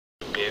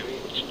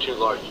It's too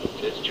large.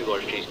 It's too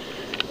large cheese.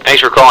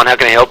 Thanks for calling. How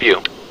can I help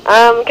you?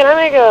 Can I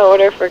make an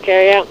order for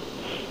carryout?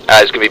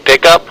 It's gonna be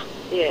pickup.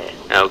 Yeah.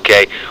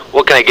 Okay.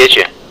 What can I get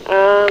you?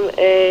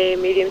 A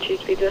medium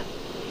cheese pizza.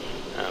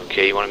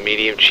 Okay. You want a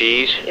medium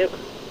cheese? Yep.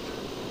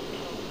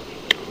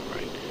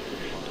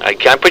 All right.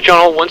 Can I put you on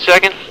hold 1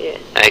 second? Yeah.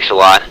 Thanks a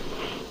lot.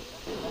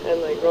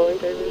 And like rolling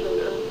papers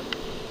sometimes.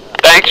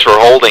 Thanks for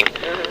holding.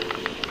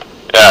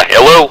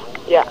 Hello?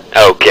 Yeah.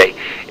 Okay.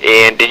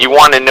 And did you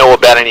want to know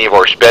about any of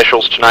our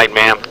specials tonight,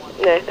 ma'am?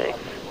 No, thanks.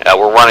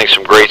 We're running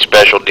some great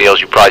special deals.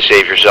 You probably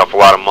save yourself a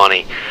lot of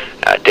money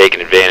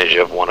taking advantage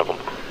of one of them.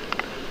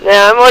 No,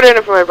 I'm ordering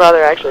it for my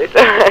brother, actually, so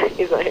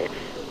he's not here.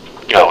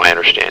 Oh, I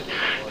understand.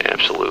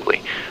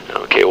 Absolutely.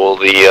 Okay, well,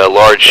 the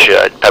large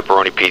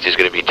pepperoni pizza is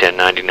going to be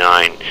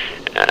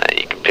 $10.99.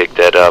 You can pick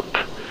that up.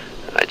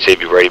 I'd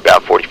save you right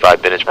about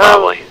 45 minutes,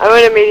 probably. I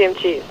want a medium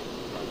cheese.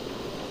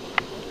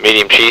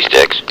 Medium cheese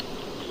sticks?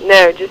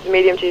 No, just a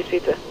medium cheese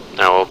pizza.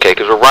 Oh, okay,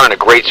 because we're running a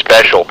great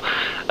special.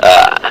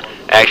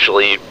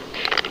 Actually,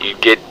 you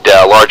get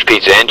large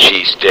pizza and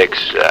cheese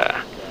sticks.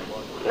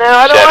 No,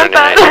 I don't want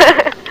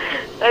that.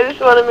 I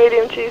just want a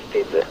medium cheese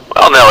pizza.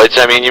 Well, no,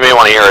 I mean, you may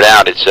want to hear it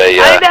out. It's a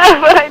I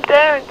know, but I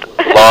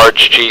don't.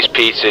 large cheese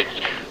pizza,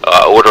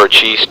 order of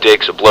cheese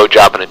sticks, a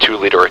blowjob, and a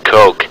 2-liter of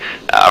Coke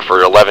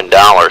for $11.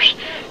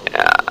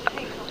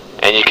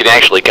 And you can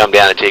actually come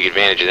down and take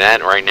advantage of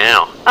that right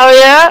now. Oh,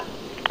 yeah?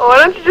 Well, why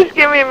don't you just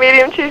give me a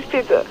medium cheese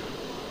pizza?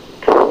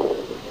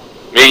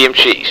 Medium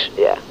cheese?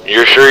 Yeah.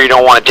 You're sure you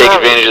don't want to take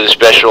advantage of the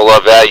special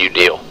value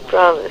deal?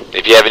 Promise.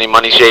 If you have any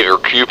money saver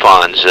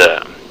coupons,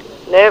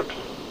 Nope.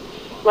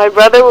 My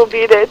brother will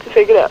be there to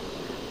pick it up.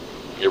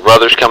 Your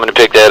brother's coming to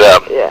pick that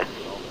up? Yeah.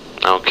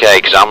 Okay,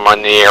 because I'm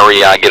in the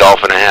area. I get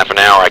off in a half an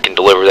hour. I can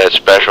deliver that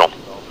special.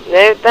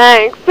 No,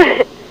 thanks.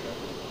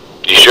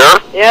 You sure?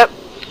 Yep.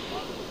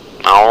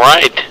 All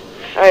right.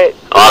 All right.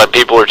 A lot of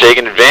people are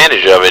taking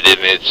advantage of it, and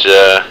it's,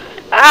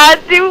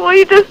 dude, will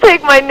you just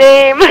take my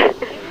name?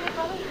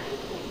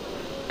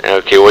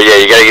 Okay, well, yeah,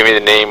 you got to give me the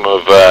name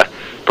of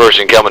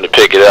person coming to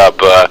pick it up.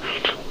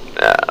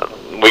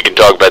 We can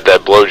talk about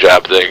that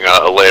blowjob thing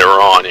later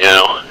on, you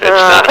know. It's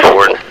not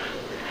important.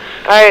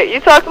 Alright, you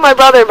talk to my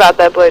brother about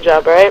that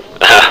blowjob, right?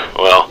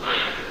 Well,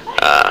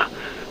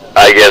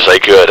 I guess I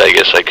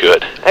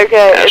could.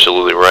 Okay.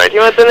 Absolutely right. Do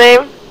you want the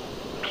name?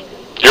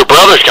 Your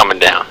brother's coming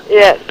down?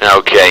 Yes.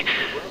 Okay.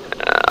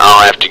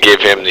 I'll have to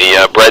give him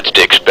the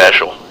breadstick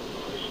special.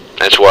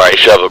 That's where I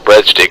shove a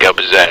breadstick up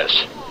his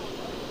ass.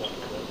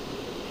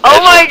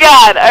 Oh my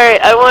god!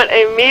 Alright, I want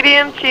a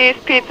medium cheese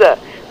pizza.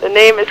 The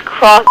name is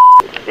Cross.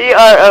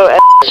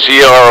 C-R-O-S.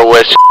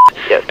 C-R-O-S.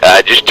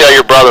 Yes. Just tell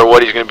your brother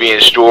what he's going to be in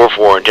store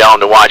for and tell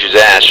him to watch his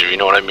ass, if you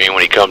know what I mean,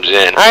 when he comes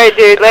in. Alright,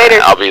 dude, later.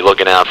 I'll be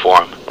looking out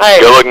for him. Alright.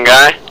 Good looking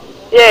guy?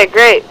 Yeah,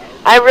 great.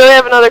 I really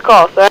have another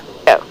call, so I have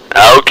to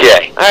go.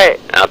 Okay. Alright.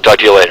 I'll talk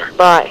to you later.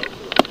 Bye.